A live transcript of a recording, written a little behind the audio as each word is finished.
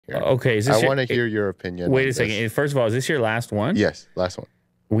Okay, I want to hear your opinion. Wait a second. First of all, is this your last one? Yes, last one.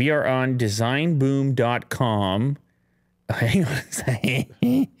 We are on designboom.com. Hang on a second.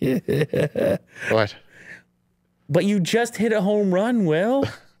 What? But you just hit a home run, Will.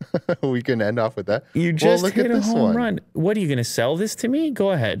 We can end off with that. You just hit a home run. What, are you going to sell this to me?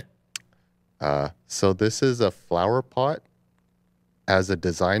 Go ahead. So this is a flower pot as a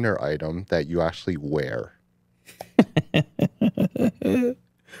designer item that you actually wear.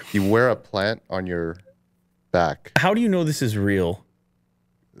 You wear a plant on your back. How do you know this is real?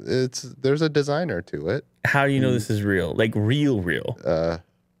 There's a designer to it. How do you know this is real? Like real?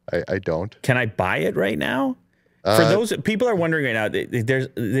 I don't. Can I buy it right now? For those people are wondering right now,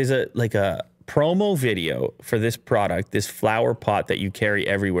 there's a promo video for this product, this flower pot that you carry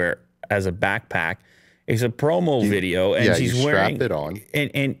everywhere as a backpack. It's a promo video, and she's wearing strap it on,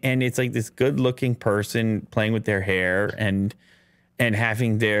 and it's like this good-looking person playing with their hair and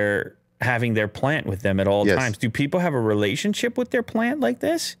having their plant with them at all times. Do people have a relationship with their plant like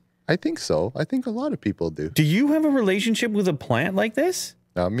this? I think so. I think a lot of people do. Do you have a relationship with a plant like this?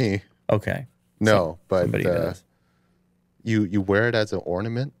 Not me. Okay. No, but you wear it as an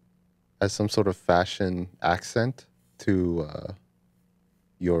ornament, as some sort of fashion accent to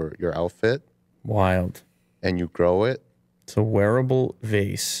your outfit. Wild. And you grow it. It's a wearable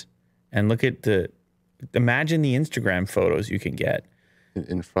vase. And look at imagine the Instagram photos you can get.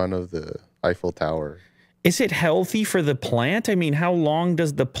 In front of the Eiffel Tower. Is it healthy for the plant? I mean, how long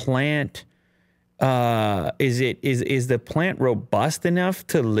does the plant, is the plant robust enough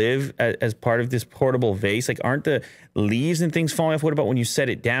to live as part of this portable vase? Like, aren't the leaves and things falling off? What about when you set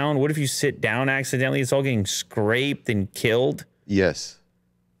it down? What if you sit down accidentally? It's all getting scraped and killed? Yes.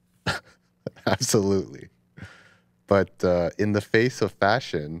 Absolutely. But in the face of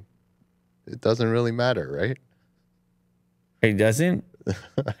fashion, it doesn't really matter, right? It doesn't?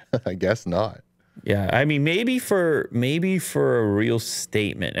 I guess not. Yeah, I mean, maybe for a real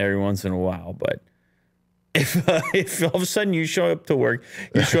statement every once in a while, but if all of a sudden you show up to work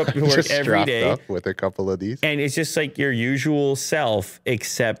every day up with a couple of these, and it's just like your usual self,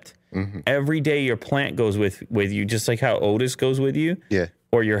 except every day your plant goes with you, just like how Otis goes with you,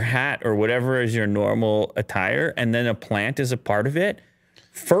 or your hat or whatever is your normal attire, and then a plant is a part of it.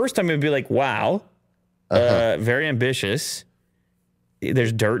 First, I'm gonna be like, wow, very ambitious.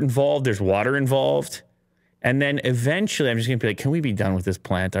 There's dirt involved. There's water involved. And then eventually I'm just going to be like, can we be done with this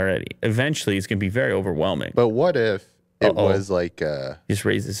plant already? Eventually it's going to be very overwhelming. But what if it was like just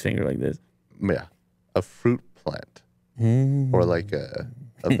raise his finger like this. Yeah. A fruit plant. Or like a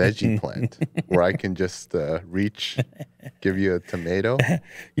veggie plant where I can just reach, give you a tomato.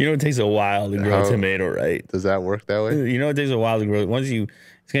 You know, it takes a while to grow a tomato, right? Does that work that way? You know, it takes a while to grow. It's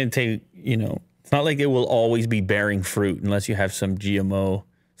going to take, you know, it's not like it will always be bearing fruit unless you have some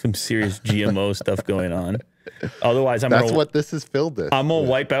serious GMO stuff going on. Otherwise, that's what this is filled with. I'm gonna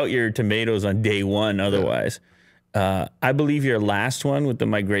wipe out your tomatoes on day one. Otherwise, I believe your last one with the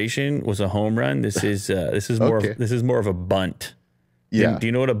migration was a home run. This is more of a bunt. Yeah. Do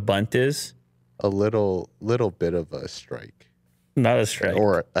you know what a bunt is? A little bit of a strike. Not a strike.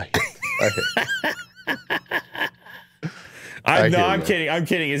 Or a hit. A hit. I'm kidding. I'm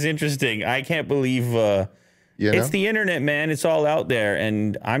kidding. It's interesting. I can't believe it's the internet, man. It's all out there,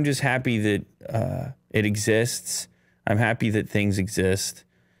 and I'm just happy that it exists. I'm happy that things exist,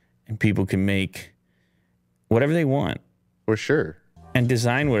 and people can make whatever they want. For sure. And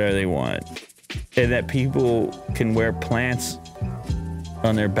design whatever they want, and that people can wear plants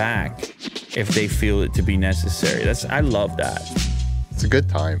on their back if they feel it to be necessary. I love that. It's a good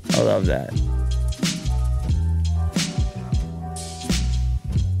time. I love that.